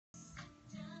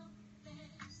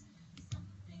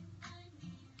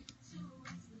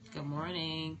Good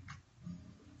morning.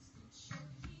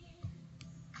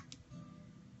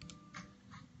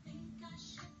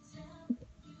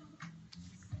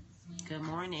 Good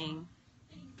morning.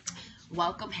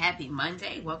 Welcome. Happy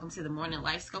Monday. Welcome to the Morning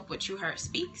Life Scope with True Heart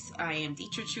Speaks. I am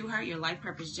Deetra True Heart, your life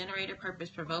purpose generator,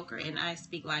 purpose provoker, and I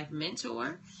speak life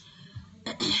mentor.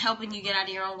 Helping you get out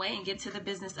of your own way and get to the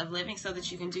business of living so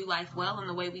that you can do life well. And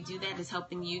the way we do that is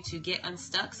helping you to get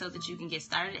unstuck so that you can get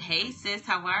started. Hey sis,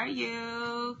 how are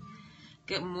you?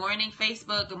 Good morning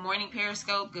Facebook. Good morning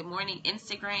Periscope. Good morning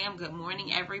Instagram. Good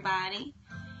morning everybody.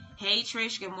 Hey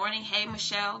Trish. Good morning. Hey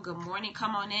Michelle. Good morning.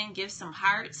 Come on in. Give some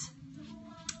hearts.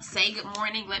 Say good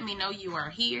morning. Let me know you are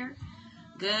here.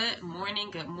 Good morning.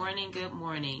 Good morning. Good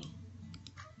morning.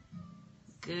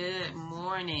 Good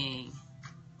morning.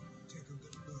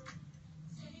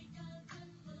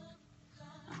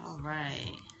 All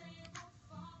right.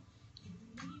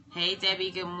 Hey, Debbie.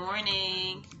 Good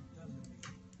morning.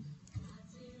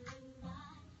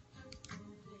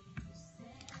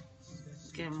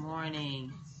 Good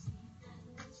morning.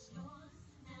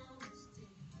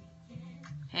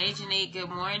 Hey, Janique. Good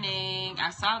morning. I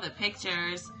saw the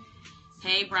pictures.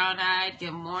 Hey, Brown Eyed.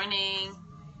 Good morning.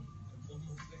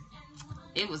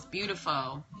 It was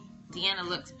beautiful. Deanna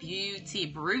looks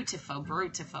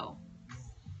beautiful.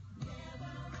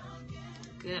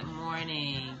 Good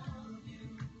morning.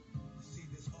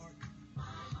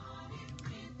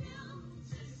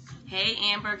 Hey,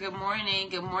 Amber. Good morning.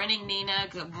 Good morning, Nina.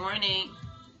 Good morning.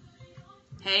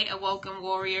 Hey, Awoken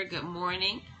Warrior. Good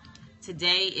morning.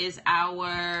 Today is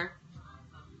our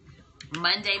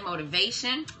Monday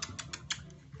motivation.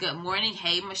 Good morning.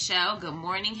 Hey, Michelle. Good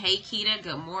morning. Hey, Keita.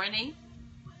 Good morning.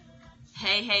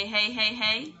 Hey.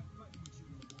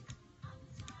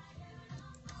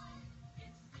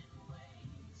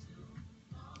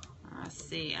 Let's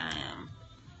see. I am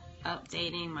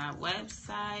updating my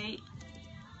website.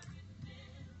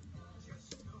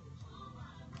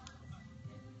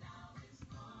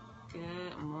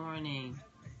 Good morning.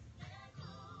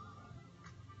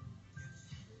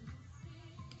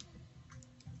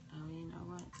 Oh, you know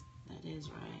what? That is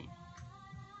right.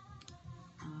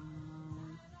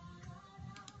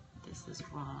 This is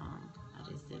wrong. I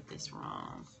just did this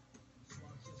wrong.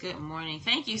 Good morning.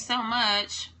 Thank you so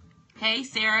much. Hey,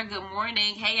 Sarah. Good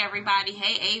morning. Hey, everybody.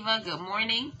 Hey, Ava. Good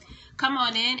morning. Come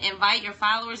on in. Invite your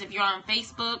followers if you're on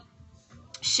Facebook.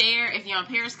 Share if you're on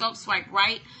Periscope. Swipe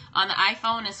right on the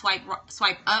iPhone and swipe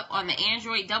up on the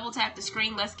Android. Double tap the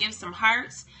screen. Let's give some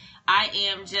hearts. I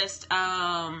am just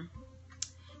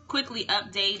quickly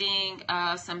updating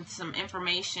some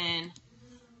information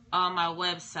on my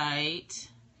website.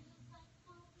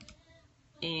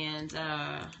 And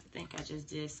I think I just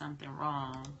did something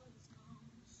wrong.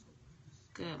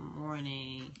 Good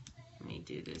morning. Let me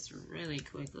do this really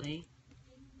quickly.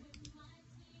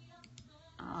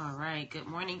 All right. Good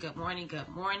morning.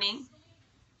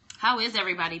 How is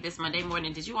everybody this Monday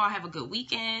morning? Did you all have a good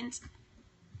weekend?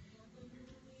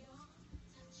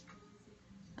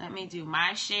 Let me do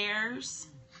my shares.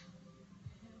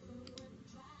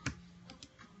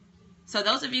 So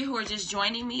those of you who are just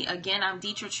joining me, again, I'm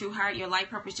Deetra True Heart, your life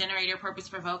purpose generator, purpose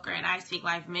provoker, and I speak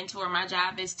life mentor. My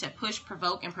job is to push,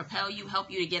 provoke, and propel you, help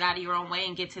you to get out of your own way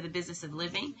and get to the business of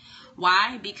living.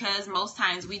 Why? Because most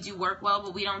times we do work well,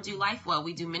 but we don't do life well.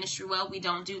 We do ministry well, we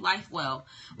don't do life well.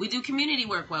 We do community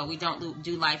work well, we don't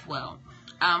do life well.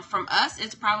 From us,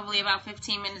 it's probably about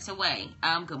 15 minutes away.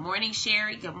 Good morning,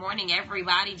 Sherry. Good morning,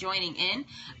 everybody joining in.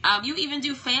 You even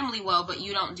do family well, but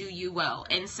you don't do you well.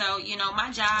 And so,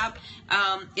 my job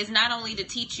is not only to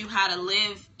teach you how to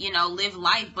live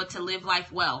life, but to live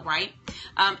life well, right?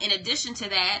 In addition to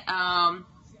that,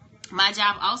 my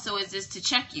job also is just to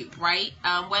check you, right?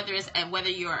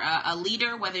 Whether you're a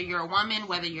leader, whether you're a woman,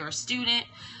 whether you're a student,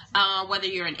 whether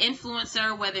you're an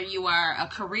influencer, whether you are a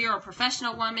career or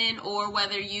professional woman, or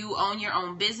whether you own your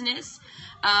own business.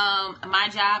 My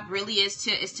job really is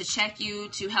to check you,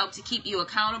 to help to keep you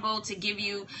accountable, to give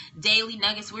you daily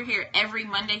nuggets. We're here every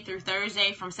Monday through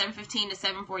Thursday from 7:15 to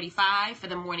 7:45 for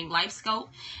the Morning Life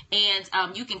Scope. And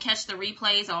you can catch the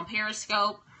replays on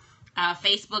Periscope,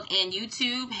 Facebook, and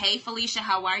YouTube. Hey, Felicia,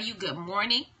 how are you? Good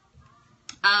morning.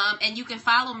 And you can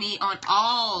follow me on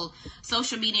all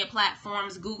social media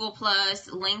platforms: Google+,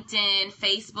 LinkedIn,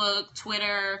 Facebook,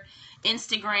 Twitter,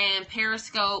 Instagram,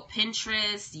 Periscope,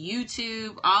 Pinterest,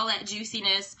 YouTube, all that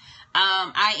juiciness.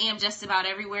 I am just about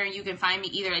everywhere, and you can find me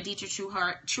either at Deetra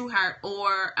True Heart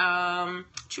or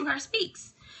True Heart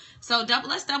Speaks. So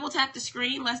let's double tap the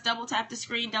screen.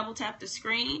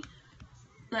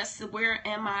 Where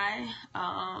am I?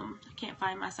 I can't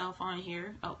find myself on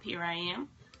here. Oh, here I am.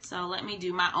 So let me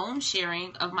do my own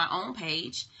sharing of my own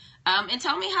page. And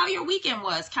tell me how your weekend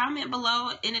was. Comment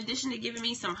below in addition to giving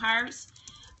me some hearts.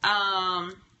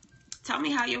 Tell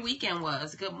me how your weekend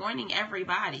was. Good morning,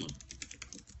 everybody.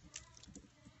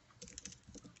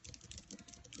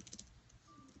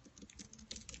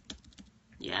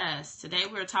 Yes, today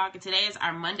is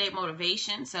our Monday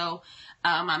motivation. So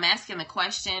I'm asking the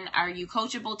question, are you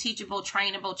coachable, teachable,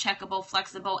 trainable, checkable,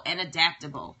 flexible, and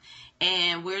adaptable?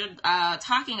 And we're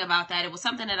talking about that. It was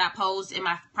something that I posed in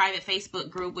my private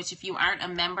Facebook group, which if you aren't a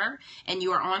member and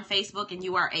you are on Facebook and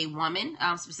you are a woman,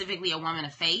 specifically a woman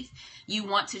of faith, you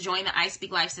want to join the I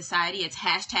Speak Life Society. It's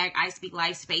hashtag I Speak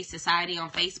Life Space Society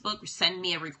on Facebook. Send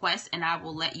me a request and I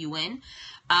will let you in.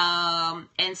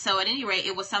 And so at any rate,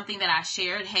 it was something that I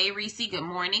shared. Hey, Reese, good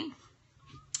morning.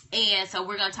 And so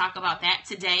we're going to talk about that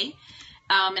today.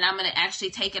 And I'm going to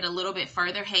actually take it a little bit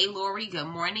further. Hey, Lori, good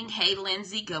morning. Hey,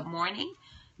 Lindsay, good morning.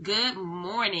 Good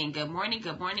morning. Good morning.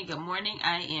 Good morning. Good morning.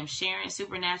 I am sharing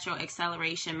supernatural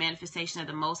acceleration, manifestation of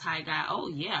the Most High God. Oh,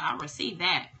 yeah, I received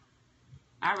that.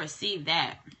 I received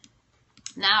that.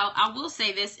 Now, I will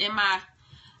say this in my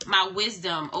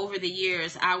wisdom over the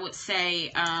years, I would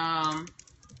say,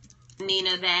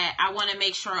 Nina, that I want to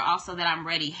make sure also that I'm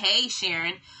ready. Hey,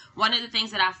 Sharon. One of the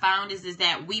things that I found is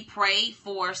that we pray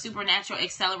for supernatural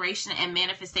acceleration and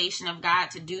manifestation of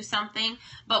God to do something,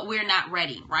 but we're not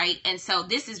ready, right? And so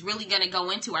this is really going to go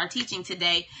into our teaching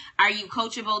today. Are you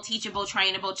coachable, teachable,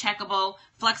 trainable, checkable,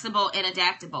 flexible, and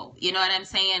adaptable? You know what I'm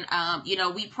saying?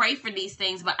 We pray for these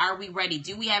things, but are we ready?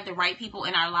 Do we have the right people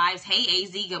in our lives? Hey,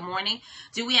 AZ, good morning.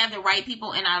 Do we have the right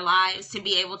people in our lives to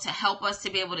be able to help us, to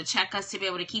be able to check us, to be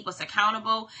able to keep us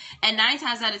accountable? And 9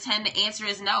 times out of 10, the answer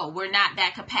is no. We're not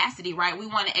that capacity, right? We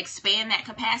want to expand that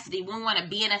capacity. We want to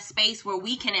be in a space where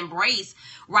we can embrace,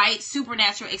 right,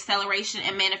 supernatural acceleration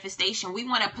and manifestation. We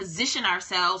want to position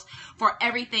ourselves for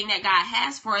everything that God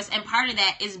has for us. And part of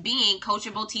that is being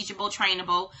coachable, teachable,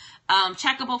 trainable,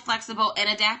 checkable, flexible, and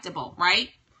adaptable,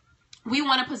 right? We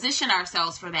want to position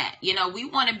ourselves for that. We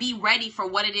want to be ready for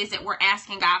what it is that we're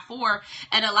asking God for.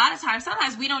 And a lot of times,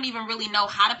 sometimes we don't even really know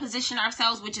how to position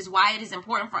ourselves, which is why it is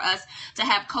important for us to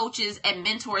have coaches and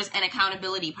mentors and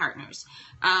accountability partners.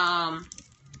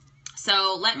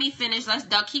 So let me finish. Let's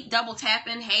keep double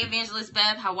tapping. Hey, Evangelist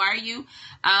Bev, how are you?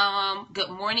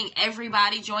 Good morning,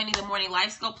 everybody joining the Morning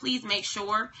Life School. Please make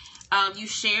sure you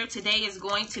share. Today is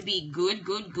going to be good.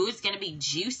 It's going to be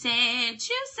juicy.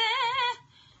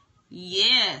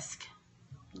 Yes.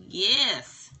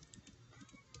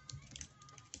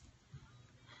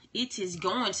 It is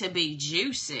going to be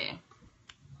juicy.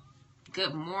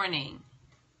 Good morning.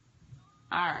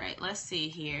 All right, let's see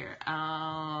here.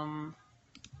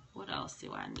 What else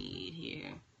do I need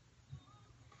here?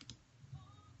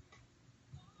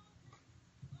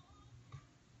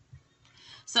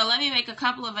 So let me make a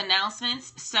couple of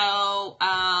announcements. So,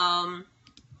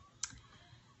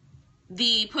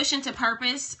 the Push Into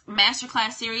Purpose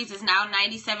Masterclass Series is now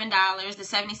 $97. The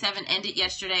 $77 ended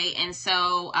yesterday, and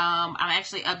so I'm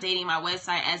actually updating my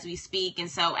website as we speak. And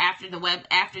so after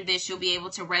this, you'll be able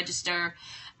to register.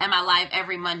 Am I live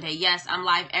every Monday? Yes, I'm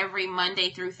live every Monday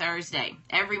through Thursday.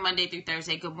 Every Monday through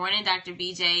Thursday. Good morning, Dr.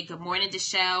 BJ. Good morning,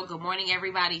 Deshelle. Good morning,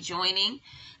 everybody joining.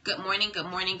 Good morning.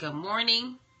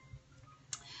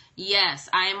 Yes,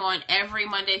 I am on every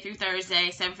Monday through Thursday,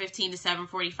 7:15 to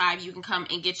 7:45. You can come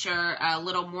and get your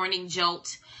little morning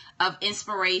jolt of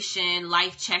inspiration,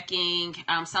 life checking,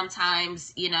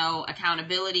 sometimes,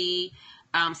 accountability,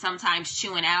 sometimes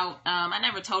chewing out. I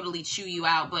never totally chew you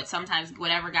out, but sometimes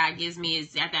whatever God gives me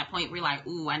is at that point we're like,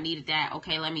 ooh, I needed that.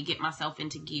 Okay, let me get myself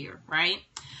into gear, right?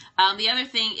 The other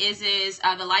thing is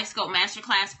the Life Scope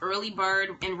Masterclass early bird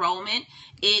enrollment.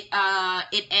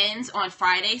 It ends on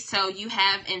Friday, so you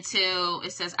have until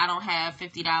it says I don't have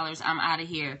 $50. I'm out of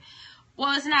here.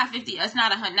 Well, it's not $50. It's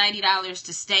not $90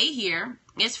 to stay here.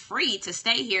 It's free to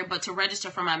stay here, but to register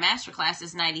for my masterclass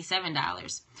is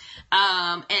 $97.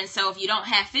 And so if you don't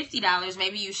have $50,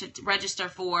 maybe you should register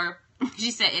for.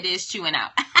 She said it is chewing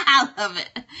out. I love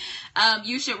it.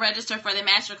 You should register for the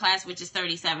masterclass, which is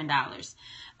 $37.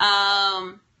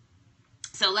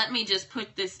 So let me just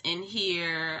put this in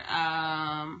here.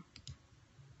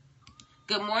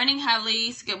 Good morning,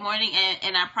 Halise. Good morning.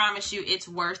 And I promise you it's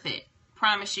worth it.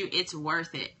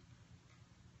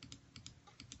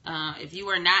 If you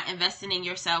are not investing in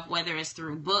yourself, whether it's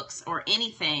through books or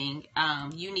anything,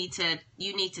 you need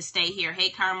to stay here. Hey,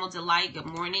 Carmel Delight. Good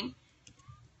morning.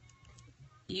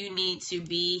 You need to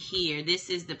be here. This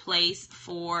is the place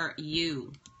for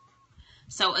you.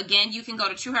 So again, you can go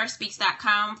to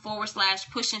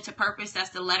trueheartspeaks.com/push into purpose. That's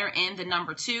the letter N, the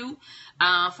number 2,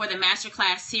 for the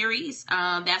masterclass series.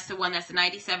 That's the one that's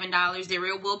 $97. There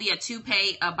will be a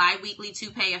bi-weekly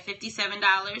 2-pay of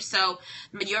 $57. So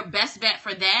your best bet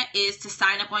for that is to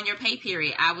sign up on your pay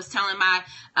period. I was telling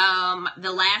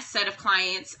the last set of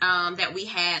clients that we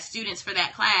had, students for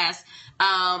that class,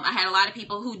 I had a lot of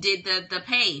people who did the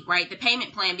pay, right, the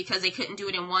payment plan, because they couldn't do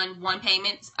it in one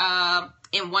payment,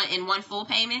 in one full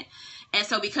payment. And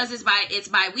so because it's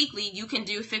bi-weekly, you can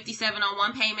do $57 on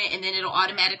one payment, and then it'll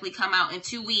automatically come out in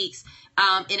 2 weeks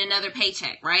in another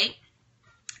paycheck, right?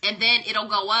 And then it'll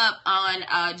go up on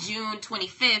June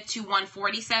 25th to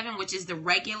 $147, which is the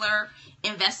regular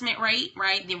investment rate,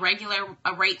 right? The regular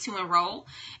rate to enroll.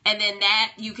 And then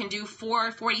that you can do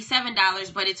for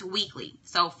 $47, but it's weekly.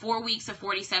 So 4 weeks of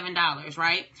 $47,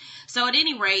 right? So at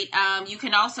any rate, you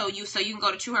can also you can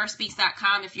go to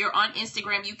trueheartspeaks.com. If you're on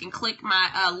Instagram, you can click my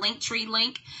Linktree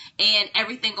link, and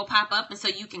everything will pop up. And so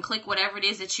you can click whatever it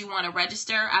is that you want to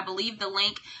register. I believe the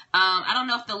link, I don't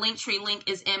know if the Linktree link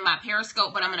is in my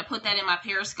Periscope, but I'm going to put that in my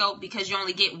Periscope because you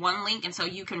only get one link. And so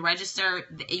you can register,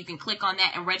 you can click on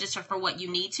that and register for what you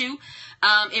need to.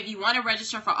 If you want to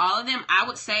register for all of them, I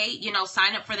would say,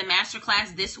 sign up for the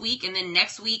masterclass this week, and then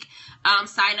next week,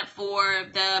 sign up for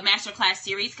the masterclass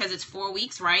series, because it's 4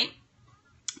 weeks, right?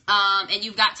 And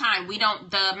you've got time.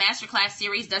 The masterclass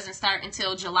series doesn't start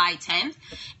until July 10th,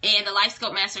 and the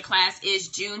LifeScope masterclass is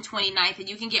June 29th. And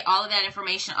you can get all of that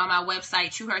information on my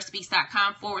website,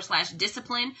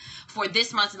 trueheartspeaks.com/discipline, for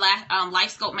this month's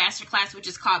LifeScope masterclass, which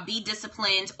is called Be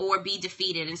Disciplined or Be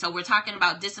Defeated. And so we're talking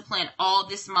about discipline all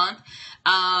this month.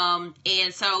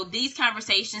 And so these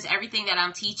conversations, everything that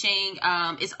I'm teaching,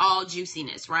 is all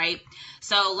juiciness, right?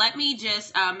 So let me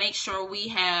just make sure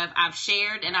I've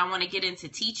shared, and I want to get into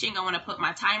teaching. I want to put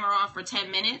my timer on for 10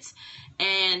 minutes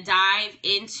and dive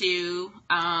into,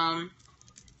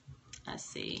 let's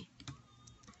see.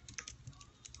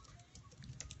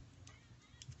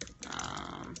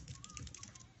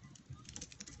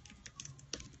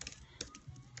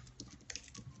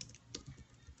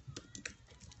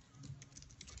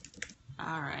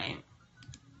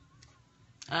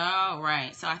 All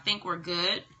right. So I think we're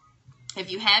good. If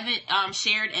you haven't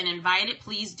shared and invited,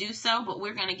 please do so, but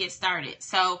we're going to get started.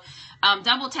 So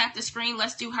double tap the screen.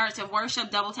 Let's do Hearts of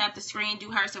Worship. Double tap the screen. Do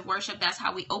Hearts of Worship. That's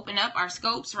how we open up our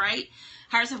scopes, right?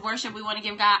 Hearts of Worship. We want to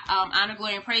give God honor,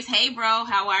 glory, and praise. Hey, bro.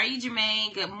 How are you,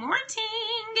 Jermaine? Good morning.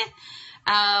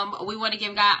 We want to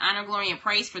give God honor, glory, and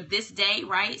praise for this day,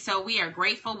 right? So we are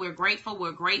grateful. We're grateful.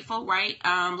 We're grateful, right?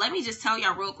 Let me just tell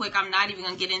y'all real quick. I'm not even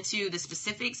going to get into the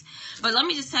specifics, but let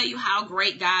me just tell you how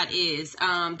great God is.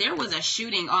 There was a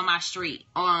shooting on my street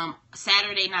on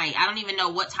Saturday night. I don't even know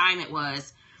what time it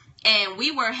was. And we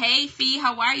were, hey, Fee,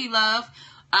 how are you, love?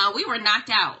 We were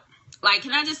knocked out. Like,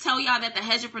 can I just tell y'all that the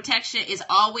hedge of protection is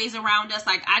always around us?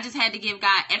 Like, I just had to give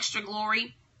God extra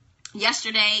glory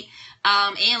yesterday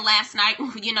and last night,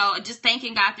 just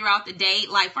thanking God throughout the day.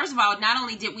 Like, first of all, not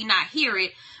only did we not hear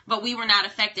it, but we were not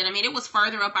affected. I mean, it was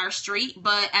further up our street,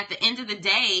 but at the end of the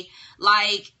day,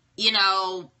 like,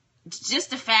 just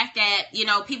the fact that,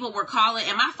 people were calling,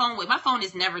 and my phone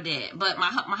is never dead, but my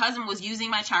husband was using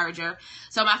my charger,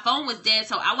 so my phone was dead,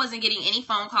 so I wasn't getting any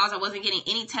phone calls, I wasn't getting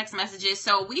any text messages.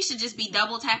 So we should just be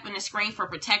double tapping the screen for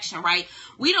protection, right?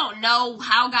 We don't know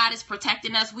how God is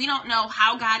protecting us. We don't know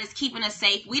how God is keeping us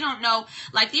safe. We don't know,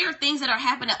 like, there are things that are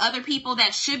happening to other people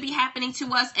that should be happening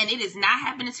to us, and it is not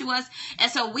happening to us.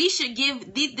 And so we should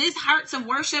give this Hearts of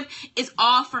Worship is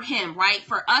all for Him, right?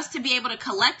 For us to be able to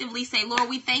collectively say, Lord,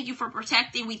 we thank you for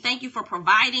protecting. We thank you for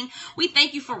providing. We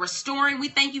thank you for restoring. We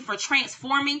thank you for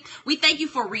transforming. We thank you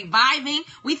for reviving.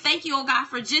 We thank you, oh God,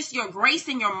 for just your grace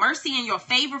and your mercy and your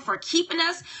favor for keeping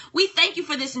us. We thank you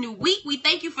for this new week. We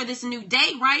thank you for this new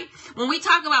day, right? When we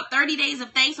talk about 30 days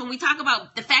of thanks, when we talk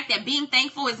about the fact that being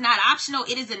thankful is not optional,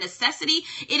 it is a necessity.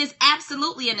 It is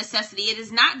absolutely a necessity. It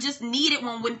is not just needed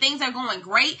when things are going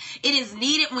great. It is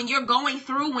needed when you're going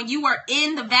through, when you are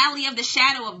in the valley of the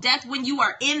shadow of death, when you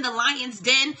are in the lion's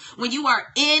den, when you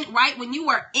are in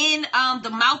the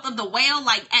mouth of the whale.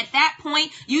 Like, at that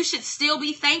point, you should still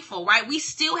be thankful, right? We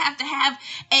still have to have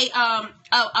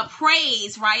a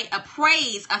praise, right? A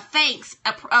praise, a thanks,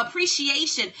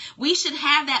 appreciation. We should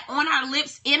have that on our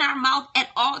lips, in our mouth at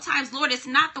all times. Lord, it's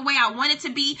not the way I want it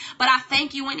to be, but I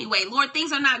thank you anyway. Lord,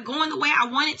 things are not going the way I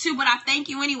want it to, but I thank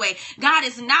you anyway. God,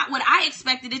 is not what I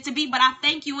expected it to be, but I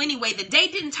thank you anyway. The day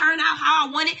didn't turn out how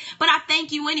I wanted, but I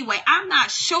thank you anyway. I'm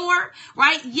not sure,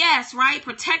 right? Yes, right?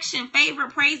 Protection, favor,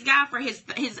 praise God for his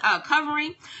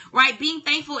covering, right? Being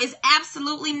thankful is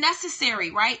absolutely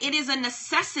necessary, right? It is a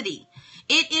necessity.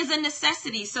 It is a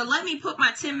necessity. So let me put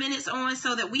my 10 minutes on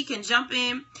so that we can jump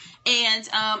in and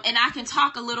I can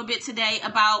talk a little bit today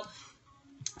about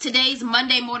today's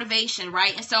Monday motivation,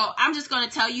 right? And so I'm just going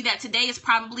to tell you that today is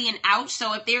probably an ouch.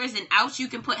 So if there is an ouch, you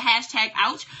can put hashtag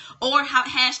ouch or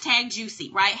hashtag juicy,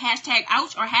 right? Hashtag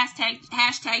ouch or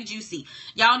hashtag juicy.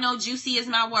 Y'all know juicy is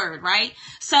my word, right?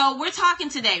 So we're talking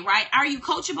today, right? Are you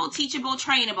coachable, teachable,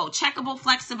 trainable, checkable,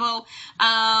 flexible,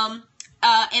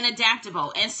 and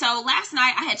adaptable? And so last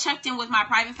night I had checked in with my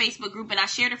private Facebook group and I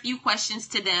shared a few questions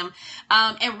to them.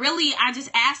 And really I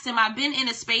just asked them, I've been in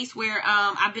a space where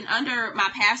I've been under my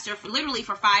pastor for literally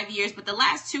for 5 years, but the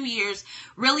last 2 years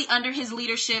really under his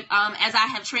leadership as I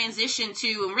have transitioned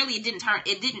to, and really it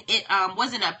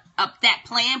wasn't that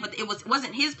plan, but it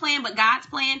wasn't his plan, but God's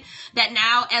plan, that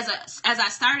now as I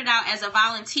started out as a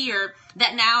volunteer,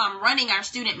 that now I'm running our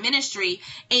student ministry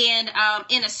and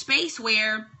in a space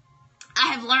where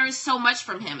I have learned so much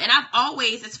from him. And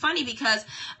it's funny because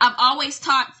I've always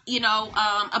taught,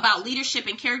 about leadership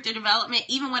and character development,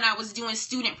 even when I was doing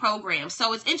student programs.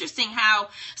 So it's interesting how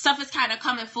stuff is kind of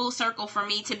coming full circle for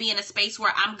me to be in a space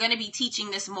where I'm going to be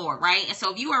teaching this more, right? And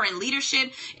so if you are in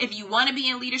leadership, if you want to be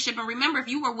in leadership, and remember, if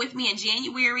you were with me in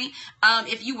January,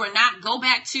 if you were not, go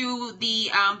back to the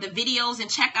videos and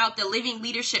check out the Living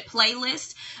Leadership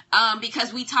playlist,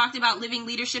 because we talked about living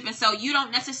leadership. And so you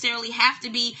don't necessarily have to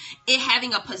be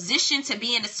having a position to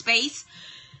be in a space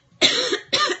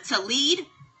to lead.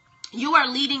 You are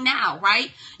leading now,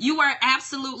 right? You are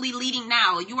absolutely leading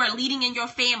now. You are leading in your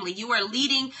family. You are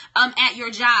leading at your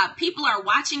job. People are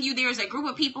watching you. There's a group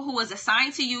of people who is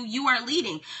assigned to you. You are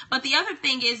leading. But the other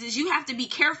thing is you have to be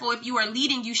careful. If you are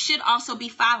leading, you should also be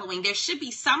following. There should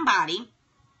be somebody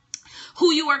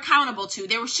who you are accountable to.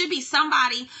 There should be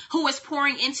somebody who is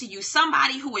pouring into you,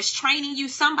 somebody who is training you,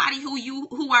 somebody who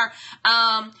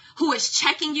is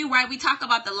checking you, right? We talk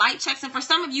about the light checks, and for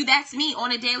some of you, that's me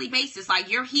on a daily basis. Like,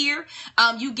 you're here,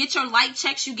 you get your light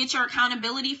checks, you get your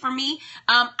accountability from me.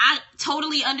 I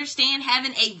totally understand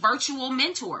having a virtual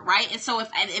mentor, right? And so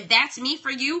if that's me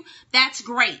for you, that's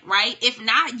great, right? If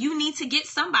not, you need to get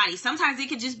somebody. Sometimes it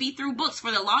could just be through books.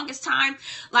 For the longest time,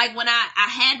 like when I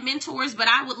had mentors, but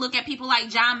I would look at people like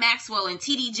John Maxwell and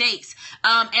T.D. Jakes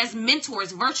as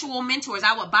mentors, virtual mentors.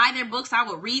 I would buy their books. I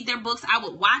would read their books. I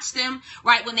would watch them,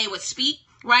 right, when they would speak,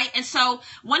 right? And so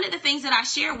one of the things that I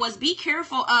shared was be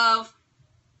careful of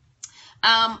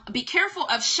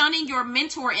shunning your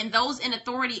mentor and those in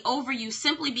authority over you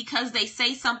simply because they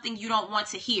say something you don't want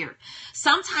to hear.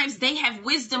 Sometimes they have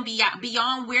wisdom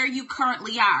beyond where you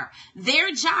currently are.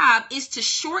 Their job is to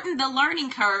shorten the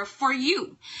learning curve for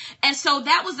you. And so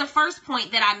that was the first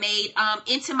point that I made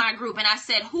into my group. And I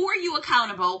said, who are you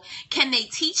accountable? Can they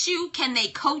teach you? Can they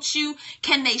coach you?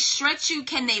 Can they stretch you?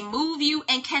 Can they move you?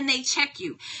 And can they check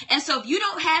you? And so if you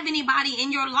don't have anybody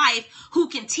in your life who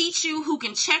can teach you, who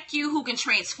can check you, who can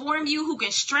transform you, who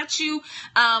can stretch you,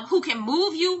 who can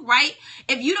move you, right?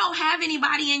 If you don't have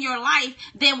anybody in your life,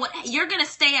 then you're going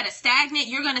to stay at a stagnant,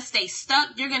 you're going to stay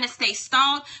stuck, you're going to stay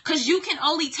stalled, because you can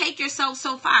only take yourself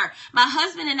so far. My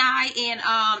husband and I in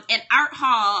Art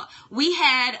Hall, we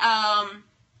had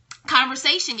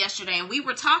conversation yesterday, and we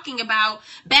were talking about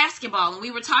basketball, and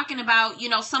we were talking about,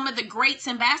 some of the greats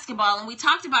in basketball, and we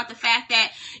talked about the fact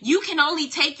that you can only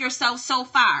take yourself so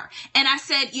far. And I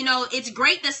said, it's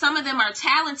great that some of them are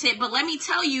talented, but let me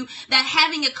tell you that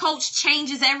having a coach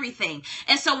changes everything.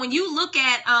 And so when you look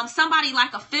at somebody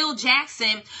like a Phil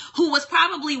Jackson, who was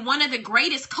probably one of the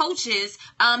greatest coaches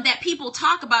that people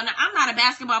talk about. Now, I'm not a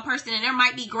basketball person, and there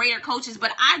might be greater coaches,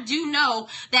 but I do know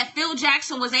that Phil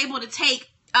Jackson was able to take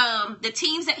the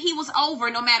teams that he was over,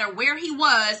 no matter where he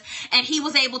was, and he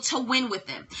was able to win with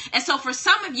them. And so for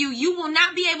some of you, you will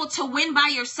not be able to win by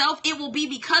yourself. It will be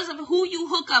because of who you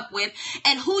hook up with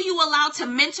and who you allow to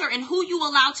mentor and who you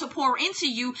allow to pour into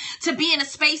you to be in a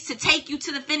space to take you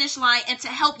to the finish line and to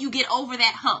help you get over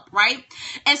that hump, right?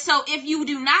 And so if you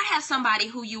do not have somebody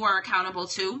who you are accountable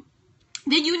to,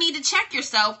 then you need to check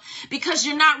yourself, because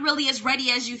you're not really as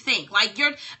ready as you think. Like,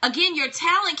 your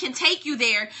talent can take you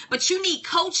there, but you need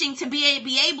coaching to be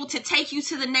able to take you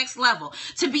to the next level,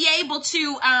 to be able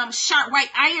to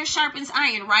iron sharpens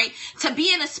iron, right? To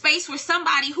be in a space where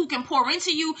somebody who can pour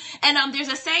into you. And there's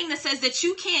a saying that says that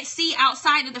you can't see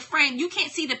outside of the frame. You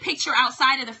can't see the picture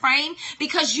outside of the frame,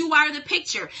 because you are the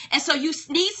picture. And so you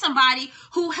need somebody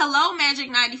who, hello, Magic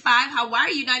 95, how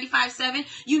are you, 95.7?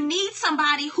 You need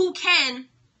somebody who can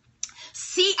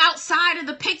see outside of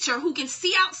the picture, who can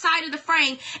see outside of the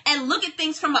frame and look at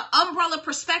things from an umbrella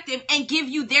perspective and give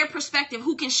you their perspective,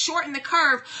 who can shorten the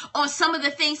curve on some of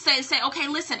the things, say, okay,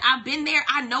 listen, I've been there.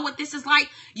 I know what this is like.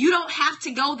 You don't have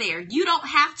to go there. You don't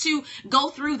have to go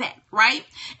through that. right?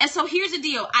 And so here's the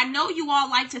deal. I know you all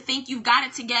like to think you've got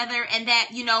it together, and that,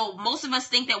 you know, most of us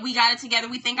think that we got it together.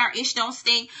 We think our ish don't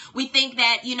stink. We think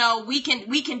that, you know, we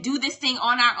can do this thing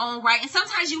on our own, right? And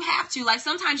sometimes you have to, like,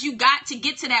 sometimes you got to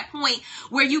get to that point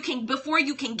where you can, before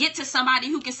you can get to somebody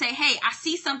who can say, hey, I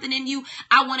see something in you.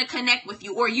 I want to connect with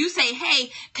you. Or you say,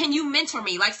 hey, can you mentor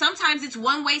me? Like, sometimes it's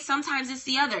one way, sometimes it's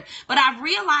the other. But I've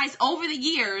realized over the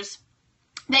years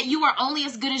that you are only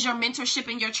as good as your mentorship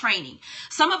and your training.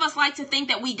 Some of us like to think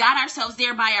that we got ourselves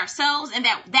there by ourselves, and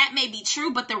that may be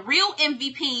true, but the real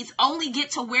MVPs only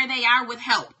get to where they are with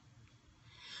help.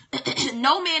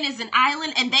 No man is an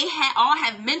island, and they all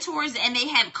have mentors and they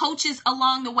have coaches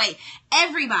along the way.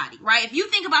 Everybody, right? If you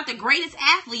think about the greatest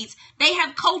athletes, they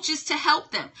have coaches to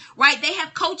help them, right? They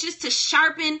have coaches to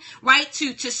sharpen, right?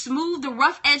 To smooth the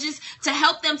rough edges, to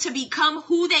help them to become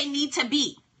who they need to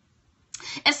be.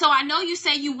 And so I know you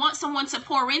say you want someone to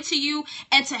pour into you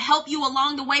and to help you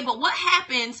along the way, but what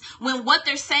happens when what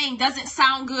they're saying doesn't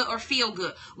sound good or feel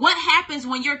good? What happens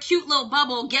when your cute little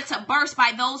bubble gets a burst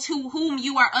by those whom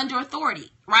you are under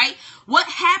authority? Right? What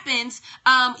happens,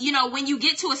 when you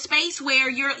get to a space where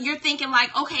you're thinking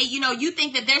like, okay, you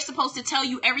think that they're supposed to tell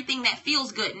you everything that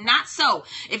feels good. Not so.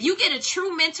 If you get a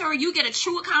true mentor, you get a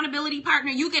true accountability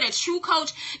partner, you get a true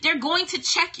coach, they're going to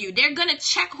check you. They're going to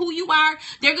check who you are.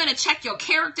 They're going to check your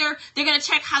character. They're going to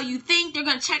check how you think. They're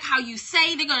going to check how you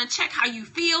say. They're going to check how you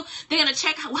feel. They're going to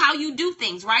check how you do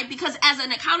things, right? Because as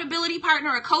an accountability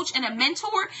partner, a coach, and a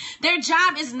mentor, their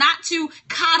job is not to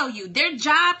coddle you. Their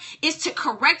job is to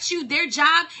correct you. Their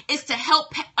job is to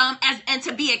help and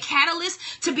to be a catalyst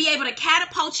to be able to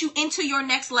catapult you into your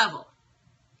next level.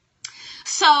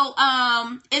 So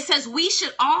it says we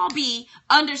should all be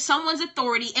under someone's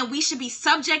authority, and we should be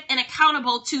subject and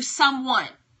accountable to someone.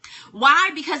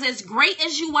 Why? Because as great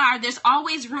as you are, there's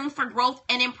always room for growth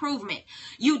and improvement.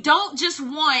 You don't just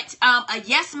want a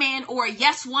yes man or a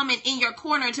yes woman in your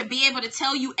corner to be able to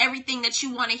tell you everything that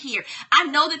you want to hear. I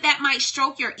know that might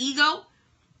stroke your ego.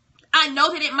 I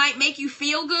know that it might make you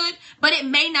feel good, but it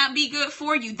may not be good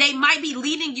for you. They might be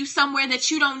leading you somewhere that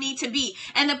you don't need to be.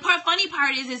 And the funny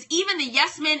part is even the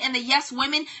yes men and the yes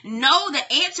women know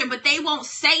the answer, but they won't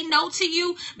say no to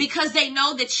you because they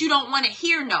know that you don't want to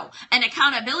hear no. An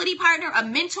accountability partner, a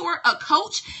mentor, a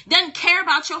coach doesn't care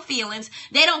about your feelings.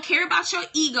 They don't care about your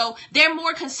ego. They're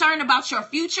more concerned about your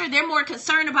future. They're more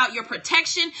concerned about your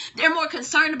protection. They're more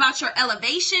concerned about your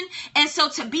elevation. And so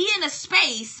to be in a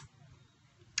space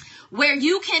where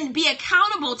you can be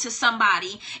accountable to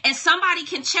somebody and somebody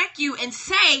can check you and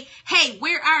say, hey,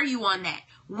 where are you on that?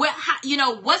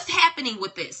 What's happening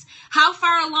with this? How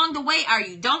far along the way are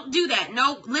you? Don't do that.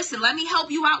 No, listen, let me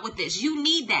help you out with this. You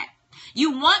need that.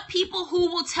 You want people who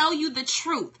will tell you the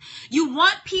truth. You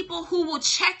want people who will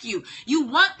check you. You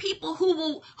want people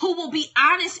who will be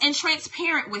honest and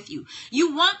transparent with you.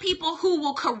 You want people who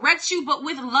will correct you, but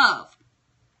with love.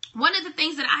 One of the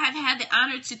things that I have had the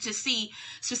honor to see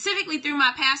specifically through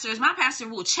my pastor is my pastor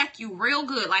will check you real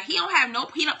good. Like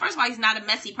first of all, he's not a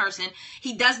messy person.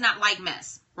 He does not like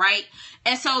mess, right?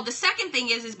 And so the second thing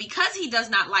is because he does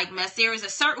not like mess, there is a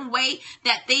certain way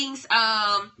that things,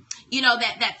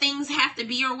 that things have to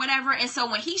be or whatever. And so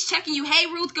when he's checking you, hey,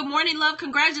 Ruth, good morning, love.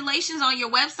 Congratulations on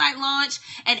your website launch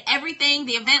and everything.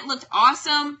 The event looked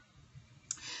awesome.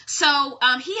 So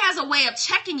he has a way of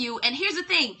checking you. And here's the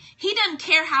thing. He doesn't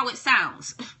care how it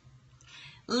sounds.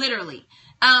 Literally.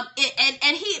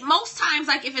 And he, most times,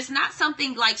 like if it's not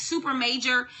something like super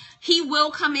major, he will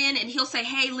come in and he'll say,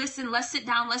 hey, listen, let's sit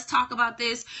down. Let's talk about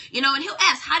this, and he'll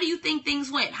ask, how do you think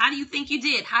things went? How do you think you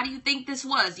did? How do you think this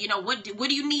was? What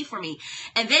do you need from me?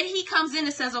 And then he comes in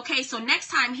and says, okay, so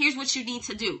next time, here's what you need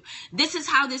to do. This is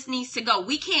how this needs to go.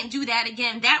 We can't do that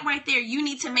again. That right there, you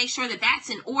need to make sure that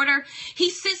that's in order. He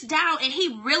sits down and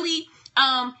he really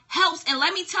helps. And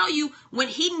let me tell you, when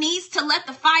he needs to let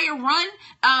the fire run,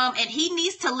 and he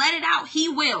needs to let it out, he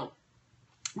will.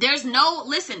 There's no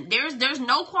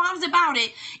qualms about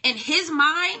it. In his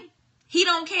mind, he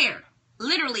don't care.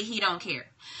 Literally, he don't care.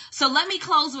 So let me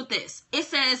close with this. It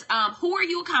says, who are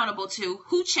you accountable to?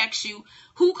 Who checks you?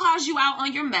 Who calls you out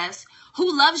on your mess?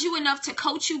 Who loves you enough to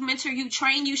coach you, mentor you,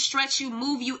 train you, stretch you,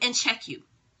 move you, and check you?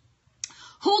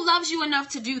 Who loves you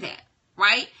enough to do that,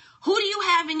 right? Who do you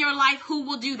have in your life who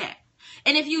will do that?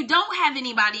 And if you don't have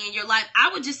anybody in your life, I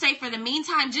would just say for the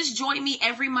meantime, just join me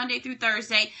every Monday through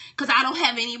Thursday because I don't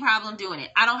have any problem doing it.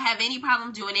 I don't have any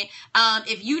problem doing it.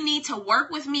 If you need to work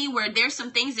with me where there's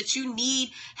some things that you need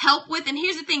help with, and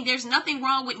here's the thing, there's nothing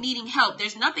wrong with needing help.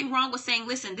 There's nothing wrong with saying,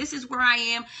 listen, this is where I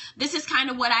am. This is kind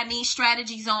of what I need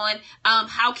strategies on.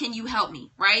 How can you help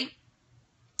me, right?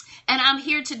 And I'm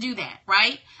here to do that,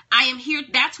 right? I am here.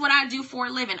 That's what I do for a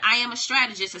living. I am a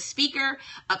strategist, a speaker,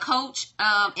 a coach,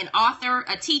 an author,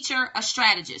 a teacher, a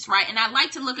strategist, right? And I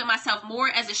like to look at myself more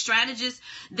as a strategist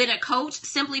than a coach,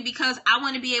 simply because I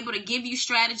want to be able to give you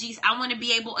strategies. I want to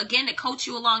be able, again, to coach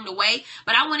you along the way,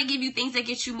 but I want to give you things that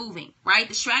get you moving, right?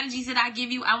 The strategies that I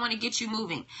give you, I want to get you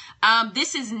moving.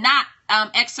 This is not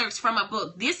excerpts from a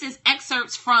book. This is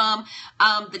excerpts from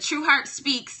the True Heart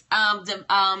Speaks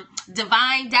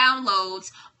divine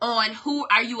downloads on who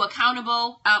are you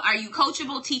accountable, are you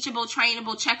coachable, teachable,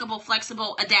 trainable, checkable,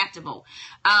 flexible, adaptable.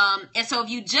 And so if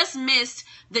you just missed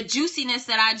the juiciness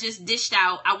that I just dished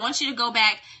out, I want you to go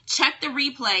back, check the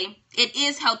replay. It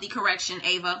is healthy correction,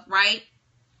 Ava, right?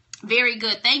 Very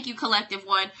good. Thank you, Collective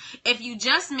One. If you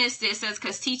just missed it, it says,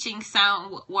 because teaching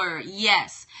sound word.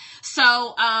 Yes.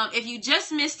 So if you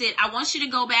just missed it, I want you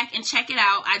to go back and check it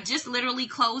out. I just literally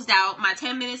closed out. My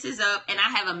 10 minutes is up, and I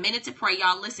have a minute to pray.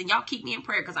 Y'all listen. Y'all keep me in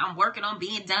prayer because I'm working on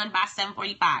being done by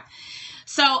 7:45.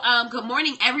 So, good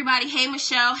morning, everybody. Hey,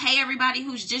 Michelle. Hey, everybody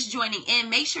who's just joining in.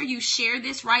 Make sure you share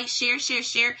this, right? Share.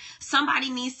 Somebody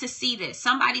needs to see this.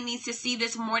 Somebody needs to see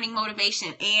this morning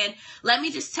motivation. And let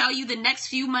me just tell you, the next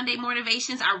few Monday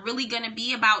motivations are really going to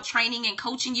be about training and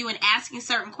coaching you and asking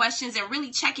certain questions and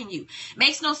really checking you.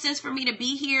 Makes no sense for me to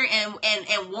be here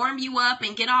and warm you up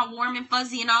and get all warm and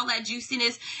fuzzy and all that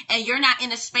juiciness, and you're not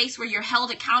in a space where you're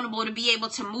held accountable to be able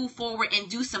to move forward and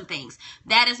do some things.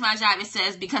 That is my job. It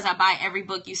says, because I buy every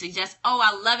book you suggest. Oh,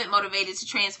 I love it. Motivated to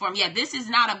Transform. Yeah, this is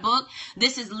not a book.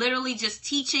 This is literally just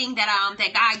teaching that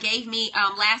that God gave me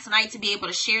last night to be able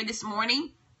to share this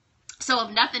morning. So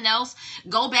if nothing else,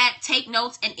 go back, take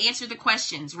notes, and answer the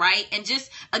questions, right? And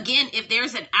just, again, if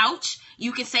there's an ouch,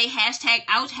 you can say hashtag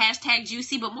ouch, hashtag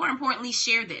juicy, but more importantly,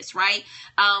 share this, right?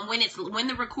 When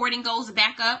the recording goes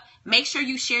back up, make sure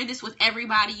you share this with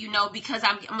everybody you know, because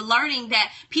I'm learning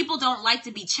that people don't like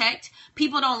to be checked.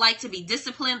 People don't like to be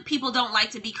disciplined. People don't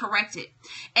like to be corrected.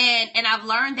 And I've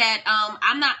learned that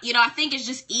I'm not, I think it's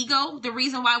just ego, the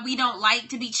reason why we don't like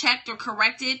to be checked or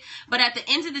corrected. But at the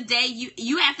end of the day,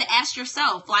 you have to ask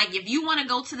yourself, like, if you want to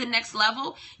go to the next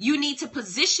level, you need to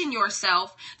position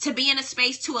yourself to be in a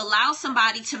space to allow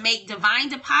somebody to make divine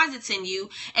deposits in you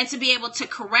and to be able to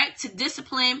correct, to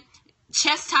discipline,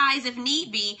 chastise if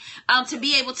need be, to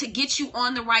be able to get you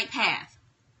on the right path.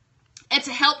 And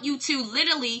to help you to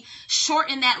literally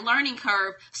shorten that learning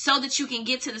curve so that you can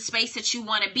get to the space that you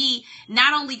want to be,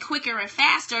 not only quicker and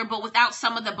faster, but without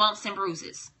some of the bumps and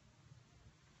bruises.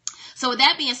 So with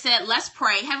that being said, let's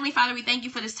pray. Heavenly Father, we thank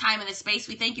you for this time and this space.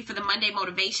 We thank you for the Monday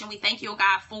motivation. We thank you, oh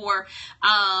God, for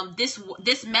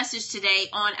this message today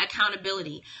on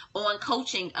accountability, on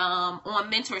coaching,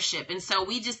 on mentorship. And so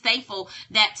we just thankful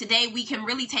that today we can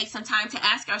really take some time to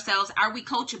ask ourselves, are we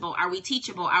coachable? Are we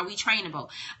teachable? Are we trainable?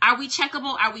 Are we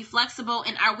checkable? Are we flexible?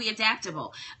 And are we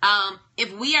adaptable?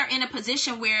 If we are in a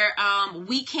position where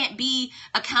we can't be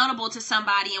accountable to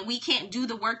somebody and we can't do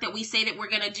the work that we say that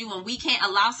we're going to do, and we can't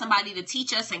allow somebody to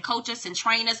teach us and coach us and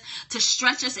train us, to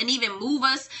stretch us and even move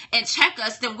us and check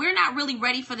us, then we're not really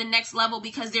ready for the next level,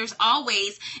 because there's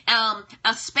always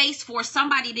a space for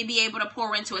somebody to be able to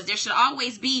pour into us. There should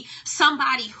always be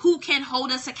somebody who can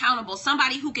hold us accountable,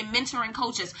 somebody who can mentor and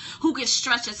coach us, who can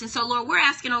stretch us. And so, Lord, we're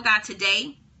asking, oh God,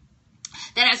 today,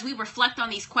 that as we reflect on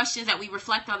these questions, that we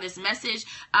reflect on this message,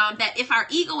 that if our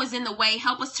ego is in the way,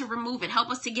 help us to remove it. Help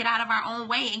us to get out of our own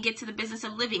way and get to the business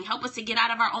of living. Help us to get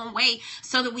out of our own way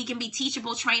so that we can be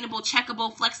teachable, trainable,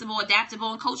 checkable, flexible,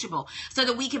 adaptable, and coachable. So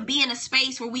that we can be in a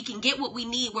space where we can get what we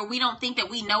need, where we don't think that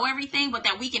we know everything, but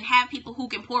that we can have people who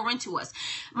can pour into us.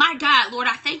 My God, Lord,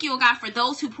 I thank you, oh God, for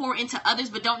those who pour into others,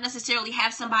 but don't necessarily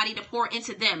have somebody to pour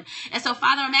into them. And so,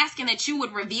 Father, I'm asking that you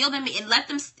would reveal them and let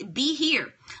them be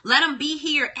here. Let them be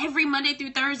here every Monday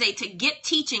through Thursday to get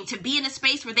teaching, to be in a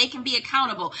space where they can be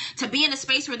accountable, to be in a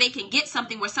space where they can get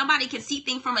something, where somebody can see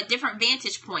things from a different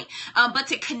vantage point, but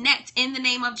to connect in the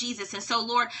name of Jesus. And so,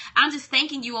 Lord, I'm just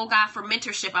thanking you, oh God, for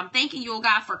mentorship. I'm thanking you, oh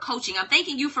God, for coaching. I'm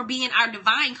thanking you for being our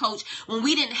divine coach when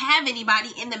we didn't have anybody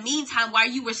in the meantime while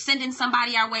you were sending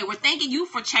somebody our way. We're thanking you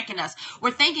for checking us.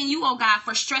 We're thanking you, oh God,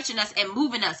 for stretching us and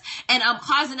moving us and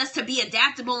causing us to be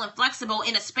adaptable and flexible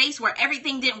in a space where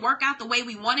everything didn't work out the way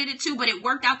we wanted it to, but it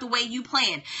worked out the way you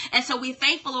planned. And so we're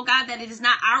thankful, oh God, that it is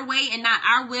not our way and not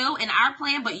our will and our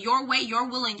plan, but your way, your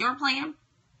will, and your plan.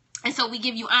 And so we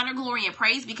give you honor, glory, and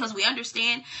praise because we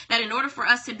understand that in order for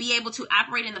us to be able to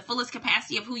operate in the fullest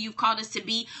capacity of who you've called us to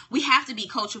be, we have to be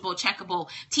coachable, checkable,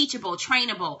 teachable,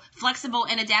 trainable, flexible,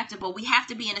 and adaptable. We have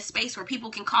to be in a space where people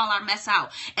can call our mess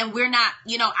out and we're not,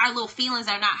 our little feelings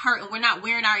are not hurt and we're not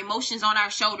wearing our emotions on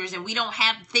our shoulders and we don't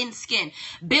have thin skin.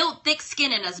 Build thick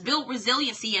skin in us. Build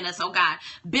resiliency in us, oh God.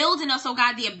 Build in us, oh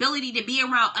God, the ability to be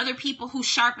around other people who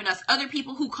sharpen us, other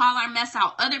people who call our mess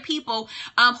out, other people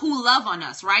who love on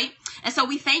us, right? And so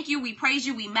we thank you, we praise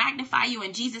you, we magnify you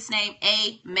in Jesus' name.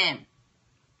 Amen.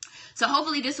 So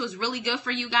hopefully this was really good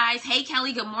for you guys. Hey,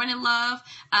 Kelly, good morning, love.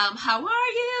 How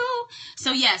are you?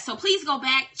 So yes, so please go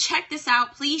back, check this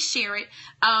out. Please share it.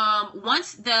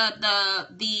 Once this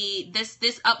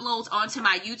uploads onto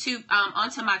my YouTube,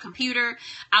 onto my computer,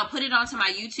 I'll put it onto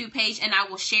my YouTube page and I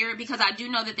will share it because I do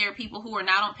know that there are people who are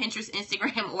not on Pinterest,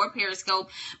 Instagram, or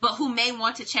Periscope, but who may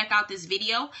want to check out this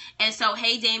video. And so,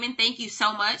 hey, Damon, thank you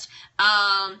so much.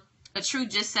 The truth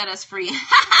just set us free.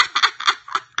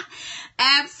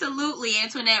 Absolutely,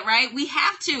 Antoinette, right? We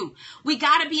have to. We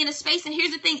got to be in a space. And here's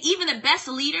the thing, even the best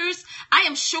leaders, I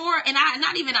am sure, and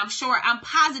I'm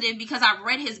positive because I've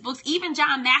read his books, even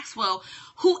John Maxwell,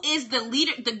 who is the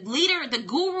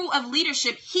guru of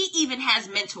leadership, he even has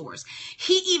mentors.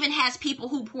 He even has people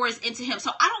who pours into him.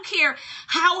 So I don't care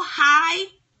how high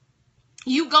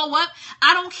you go up.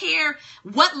 I don't care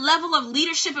what level of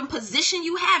leadership and position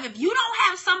you have. If you don't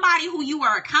have somebody who you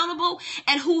are accountable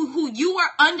and who you are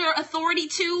under authority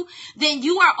to, then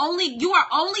you are only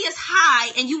as high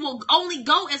and you will only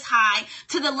go as high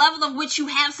to the level of which you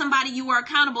have somebody you are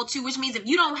accountable to, which means if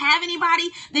you don't have anybody,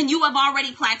 then you have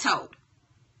already plateaued.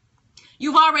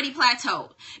 You've already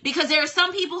plateaued because there are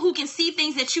some people who can see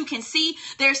things that you can see.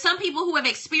 There are some people who have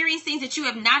experienced things that you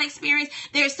have not experienced.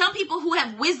 There are some people who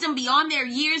have wisdom beyond their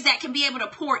years that can be able to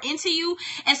pour into you.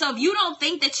 And so if you don't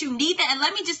think that you need that, and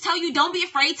let me just tell you, don't be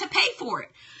afraid to pay for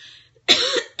it.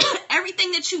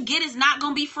 Everything that you get is not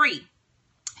going to be free.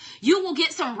 You will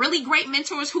get some really great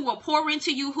mentors who will pour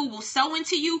into you, who will sow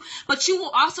into you, but you will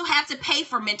also have to pay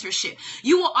for mentorship.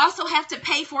 You will also have to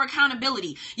pay for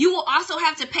accountability. You will also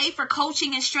have to pay for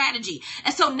coaching and strategy.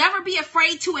 And so never be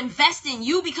afraid to invest in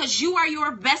you because you are your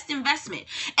best investment.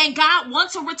 And God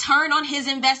wants a return on his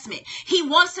investment. He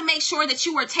wants to make sure that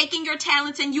you are taking your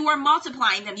talents and you are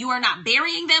multiplying them. You are not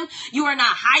burying them. You are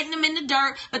not hiding them in the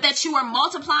dirt, but that you are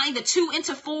multiplying the 2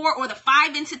 into 4 or the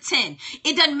 5 into 10.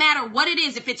 It doesn't matter what it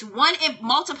is. If it's 1 and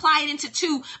multiply it into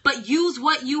 2, but use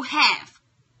what you have.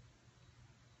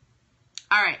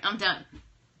 All right, I'm done.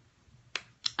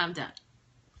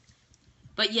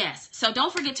 But yes, so don't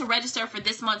forget to register for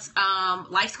this month's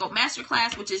Life Scope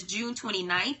Masterclass, which is June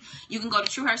 29th. You can go to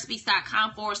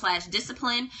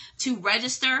trueheartspeaks.com/discipline to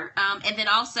register. And then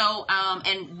also,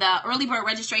 and the early bird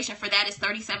registration for that is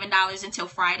 $37 until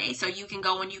Friday. So you can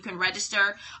go and you can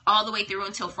register all the way through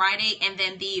until Friday. And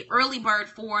then the early bird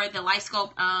for the Life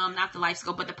Scope, not the Life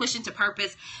Scope, but the Push Into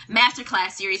Purpose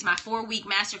Masterclass series, my 4-week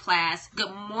masterclass.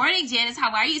 Good morning, Janice.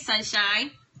 How are you, sunshine?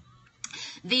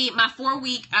 My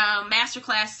 4-week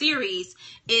masterclass series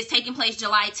is taking place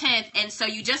July 10th. And so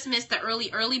you just missed the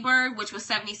early bird, which was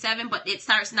 $77, but it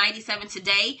starts $97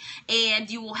 today.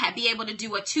 And you will be able to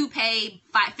do a 2-pay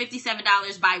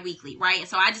 $57 bi-weekly, right? And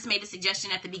so I just made a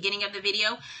suggestion at the beginning of the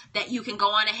video that you can go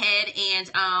on ahead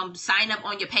and sign up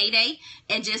on your payday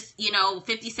and just,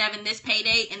 $57 this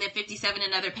payday and then $57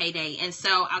 another payday. And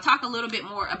so I'll talk a little bit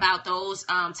more about those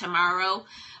tomorrow.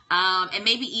 And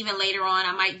maybe even later on,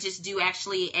 I might just do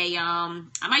actually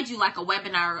I might do like a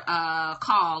webinar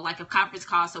call, like a conference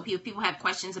call. So people have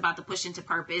questions about the Push Into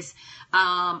Purpose.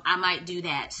 I might do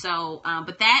that. So,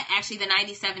 but that actually the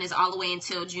 97 is all the way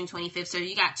until June 25th. So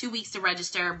you got 2 weeks to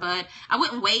register, but I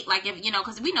wouldn't wait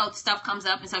because we know stuff comes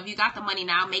up. And so if you got the money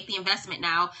now, make the investment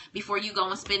now before you go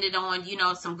and spend it on,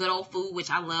 some good old food, which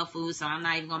I love food. So I'm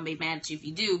not even going to be mad at you if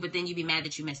you do, but then you'd be mad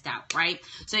that you missed out, right?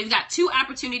 So you've got 2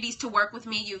 opportunities to work with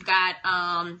me. You've got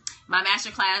my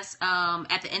masterclass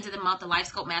at the end of the month, the Life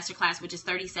Scope Masterclass, which is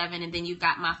 $37, and then you've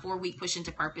got my 4-week Push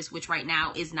Into Purpose, which right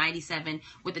now is $97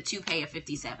 with a 2-pay of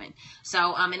 $57.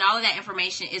 So, and all of that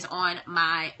information is on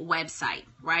my website,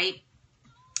 right?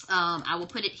 I will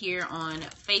put it here on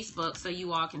Facebook so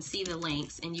you all can see the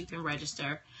links and you can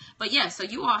register. But yeah, so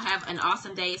you all have an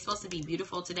awesome day. It's supposed to be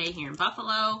beautiful today here in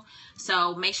Buffalo.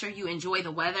 So make sure you enjoy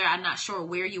the weather. I'm not sure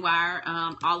where you are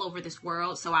all over this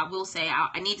world. So I will say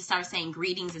I need to start saying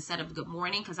greetings instead of good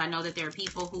morning because I know that there are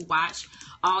people who watch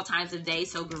all times of day.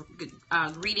 So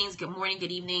greetings, good morning,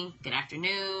 good evening, good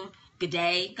afternoon, good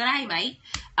day, good night, mate.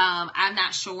 I'm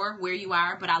not sure where you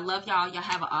are, but I love y'all. Y'all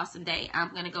have an awesome day. I'm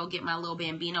going to go get my little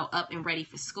Bambino up and ready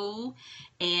for school.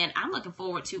 And I'm looking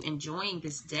forward to enjoying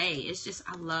this day. It's just,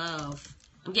 I'm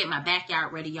getting my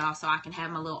backyard ready, y'all, so I can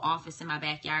have my little office in my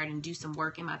backyard and do some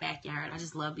work in my backyard. I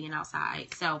just love being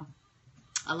outside. So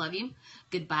I love you.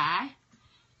 Goodbye.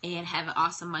 And have an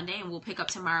awesome Monday, and we'll pick up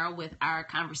tomorrow with our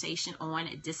conversation on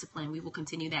discipline. We will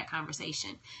continue that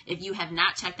conversation. If you have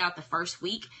not checked out the first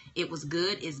week, it was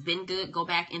good. It's been good. Go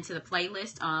back into the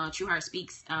playlist, True Heart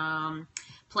Speaks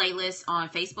playlist on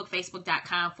Facebook,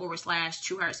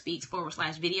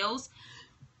 facebook.com/TrueHeartSpeaks/videos.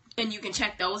 And you can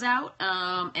check those out.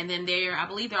 And then I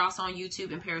believe they're also on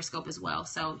YouTube and Periscope as well.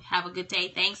 So have a good day.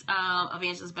 Thanks,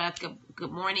 Evangelist Beth.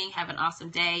 Good morning. Have an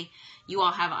awesome day. You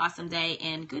all have an awesome day,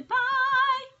 and goodbye.